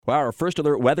Well, our first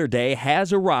alert weather day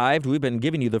has arrived. We've been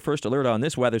giving you the first alert on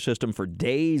this weather system for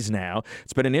days now.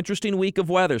 It's been an interesting week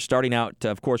of weather, starting out,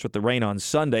 of course, with the rain on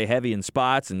Sunday, heavy in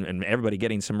spots, and everybody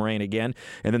getting some rain again.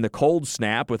 And then the cold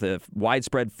snap with a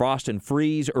widespread frost and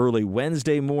freeze early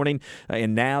Wednesday morning.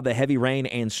 And now the heavy rain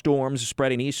and storms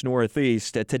spreading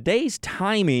east-northeast. Today's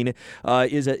timing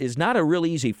is not a real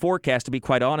easy forecast, to be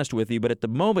quite honest with you, but at the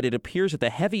moment it appears that the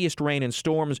heaviest rain and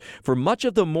storms for much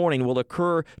of the morning will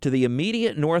occur to the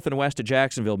immediate north and west of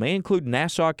Jacksonville, may include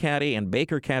Nassau County and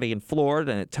Baker County in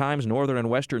Florida, and at times northern and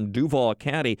western Duval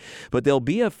County. But there'll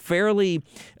be a fairly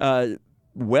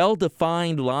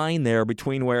well-defined line there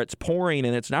between where it's pouring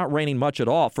and it's not raining much at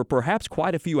all for perhaps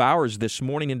quite a few hours this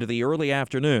morning into the early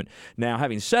afternoon. Now,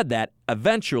 having said that,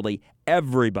 eventually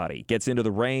everybody gets into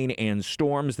the rain and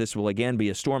storms. This will again be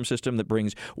a storm system that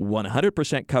brings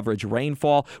 100% coverage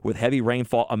rainfall with heavy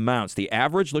rainfall amounts. The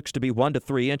average looks to be 1 to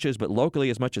 3 inches, but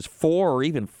locally as much as 4 or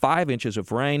even 5 inches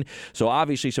of rain. So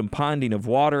obviously some ponding of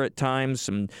water at times,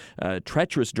 some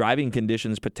treacherous driving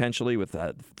conditions potentially with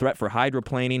threat for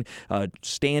hydroplaning,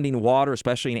 standing water,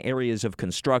 especially in areas of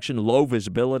construction, low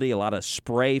visibility, a lot of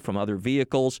spray from other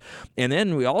vehicles. And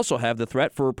then we also have the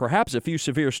threat for perhaps a few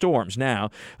severe storms. Now,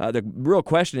 the real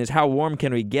question is how warm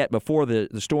can we get before the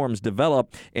storms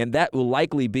develop, and that will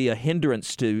likely be a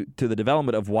hindrance to the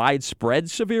development of widespread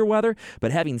severe weather.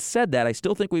 But having said that, I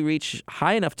still think we reach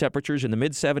high enough temperatures in the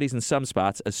mid-70s in some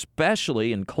spots,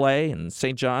 especially in Clay and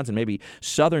St. John's and maybe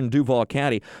southern Duval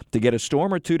County, to get a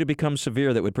storm or two to become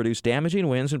severe that would produce damaging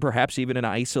winds and perhaps even an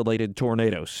isolated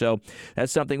tornado. So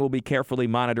that's something we'll be carefully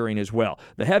monitoring as well.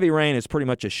 The heavy rain is pretty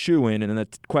much a shoo-in, and then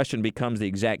the question becomes the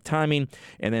exact timing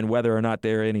and then whether or not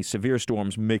there are any severe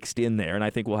storms mixed in there, and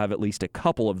I think we'll have at least a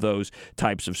couple of those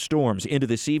types of storms. Into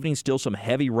this evening, still some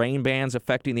heavy rain bands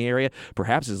affecting the area,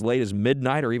 perhaps as late as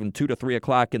midnight or even 2 to 3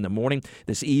 o'clock in the morning.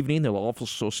 This evening, there will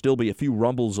also still be a few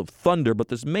rumbles of thunder, but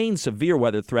this main severe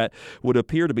weather threat would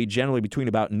appear to be generally between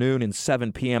about noon and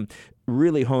 7 p.m.,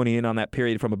 really honing in on that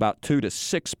period from about 2 to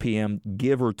 6 p.m.,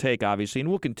 give or take, obviously, and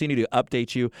we'll continue to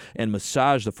update you and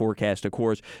massage the forecast, of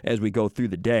course, as we go through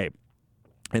the day.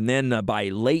 And then by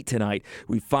late tonight,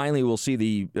 we finally will see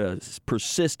the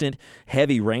persistent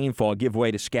heavy rainfall give way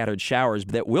to scattered showers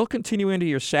that will continue into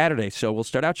your Saturday. So we'll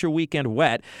start out your weekend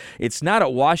wet. It's not a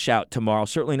washout tomorrow,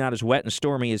 certainly not as wet and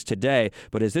stormy as today.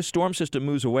 But as this storm system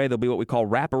moves away, there'll be what we call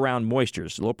wraparound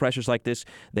moistures. Low pressures like this,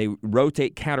 they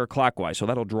rotate counterclockwise. So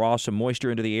that'll draw some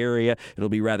moisture into the area. It'll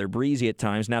be rather breezy at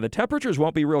times. Now, the temperatures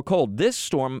won't be real cold. This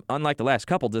storm, unlike the last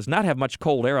couple, does not have much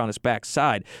cold air on its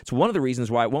backside. It's one of the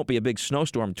reasons why it won't be a big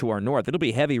snowstorm to our north. It'll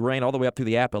be heavy rain all the way up through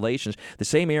the Appalachians. The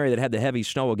same area that had the heavy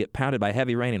snow will get pounded by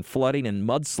heavy rain and flooding and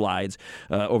mudslides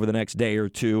over the next day or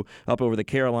two up over the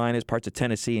Carolinas, parts of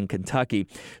Tennessee and Kentucky.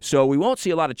 So we won't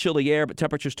see a lot of chilly air, but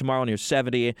temperatures tomorrow near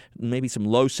 70, maybe some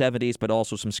low 70s, but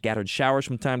also some scattered showers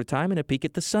from time to time and a peek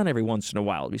at the sun every once in a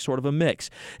while. It'll be sort of a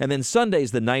mix. And then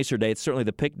Sunday's the nicer day. It's certainly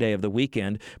the pick day of the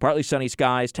weekend. Partly sunny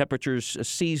skies, temperatures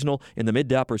seasonal in the mid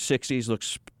to upper 60s.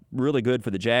 Looks really good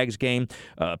for the JAG'S game,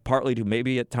 partly to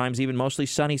maybe at times even mostly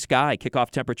sunny sky. Kickoff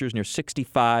temperatures near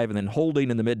 65 and then holding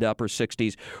in the mid to upper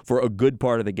 60s for a good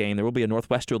part of the game. There will be a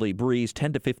northwesterly breeze,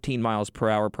 10 to 15 miles per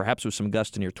hour, perhaps with some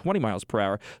gusts near 20 miles per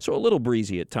hour, so a little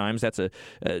breezy at times. That's a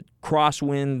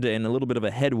crosswind and a little bit of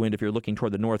a headwind if you're looking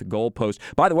toward the north goalpost.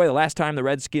 By the way, the last time the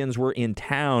Redskins were in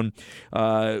town,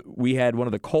 we had one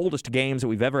of the coldest games that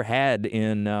we've ever had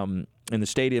in the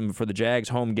stadium for the JAG'S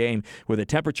home game with a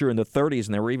temperature in the 30s,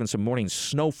 and there were even some morning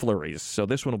snow flurries. So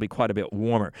this one will be quite a bit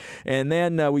warmer. And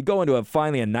then we go into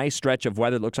finally a nice stretch of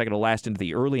weather. It looks like it'll last into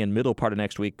the early and middle part of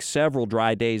next week. Several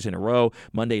dry days in a row.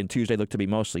 Monday and Tuesday look to be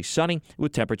mostly sunny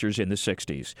with temperatures in the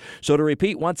 60s. So to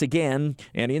repeat once again,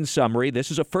 and in summary,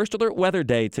 this is a first alert weather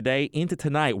day today into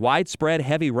tonight. Widespread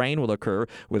heavy rain will occur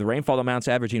with rainfall amounts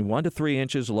averaging 1 to 3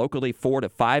 inches, locally 4 to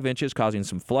 5 inches, causing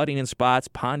some flooding in spots,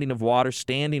 ponding of water,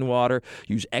 standing water.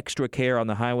 Use extra care on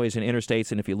the highways and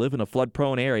interstates, and if you live in a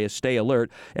flood-prone area, stay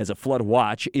alert as a flood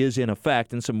watch is in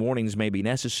effect and some warnings may be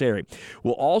necessary.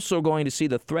 We're also going to see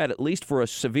the threat, at least for a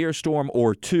severe storm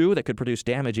or two, that could produce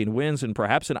damaging winds and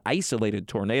perhaps an isolated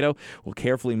tornado. We'll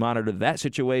carefully monitor that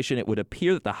situation. It would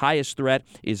appear that the highest threat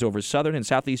is over southern and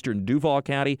southeastern Duval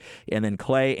County and then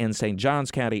Clay and St.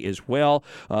 Johns County as well.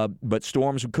 But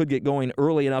storms could get going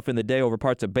early enough in the day over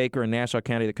parts of Baker and Nassau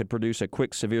County that could produce a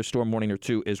quick severe storm warning or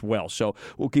two as well. well. So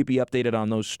we'll keep you updated on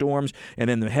those storms. And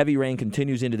then the heavy rain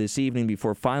continues into this evening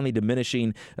before finally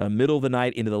diminishing middle of the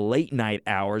night into the late night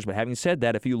hours. But having said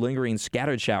that, a few lingering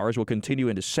scattered showers will continue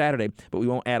into Saturday, but we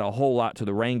won't add a whole lot to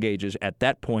the rain gauges at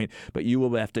that point. But you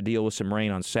will have to deal with some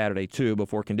rain on Saturday, too,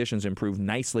 before conditions improve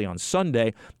nicely on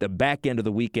Sunday. The back end of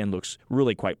the weekend looks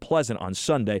really quite pleasant on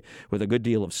Sunday with a good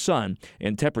deal of sun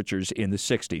and temperatures in the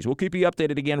 60s. We'll keep you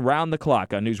updated again round the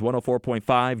clock on News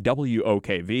 104.5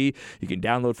 WOKV. You can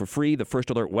download for free the First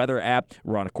Alert Weather app.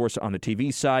 We're on, of course, on the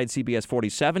TV side, CBS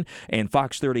 47 and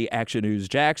Fox 30 Action News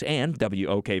JAG'S and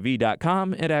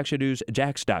WOKV.com and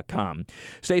ActionNewsJax.com.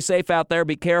 Stay safe out there.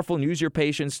 Be careful and use your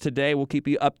patience today. We'll keep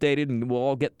you updated, and we'll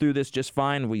all get through this just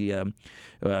fine.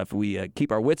 If we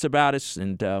keep our wits about us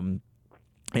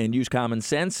and use common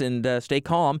sense and stay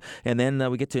calm, and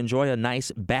then we get to enjoy a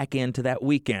nice back end to that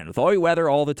weekend with all your weather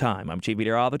all the time. I'm Chief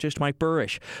Meteorologist Mike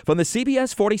Burrish from the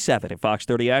CBS 47 and Fox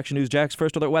 30 Action News JAG'S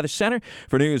First Alert Weather Center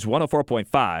for News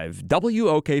 104.5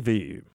 WOKV.